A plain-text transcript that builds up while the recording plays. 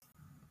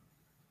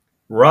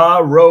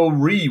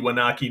Rah-roh-ree,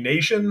 Winaukee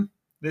Nation.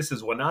 This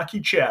is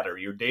Winaukee Chatter,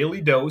 your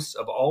daily dose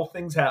of all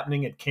things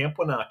happening at Camp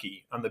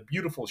Winaukee on the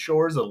beautiful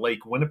shores of Lake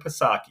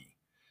Winnipesaukee.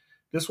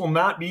 This will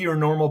not be your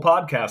normal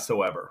podcast,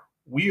 however.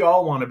 We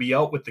all want to be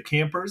out with the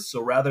campers,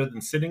 so rather than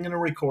sitting in a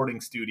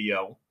recording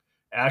studio,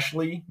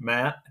 Ashley,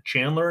 Matt,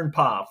 Chandler, and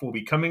Poff will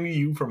be coming to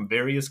you from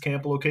various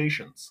camp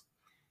locations.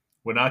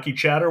 Winaukee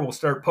Chatter will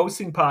start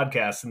posting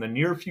podcasts in the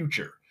near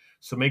future,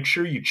 so make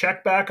sure you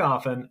check back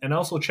often and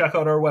also check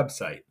out our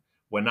website,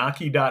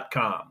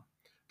 Winaukee.com.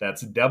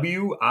 That's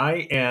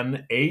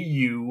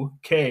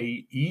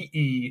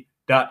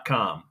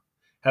WINAUKEE.com.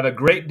 Have a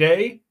great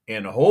day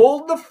and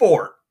hold the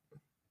fort.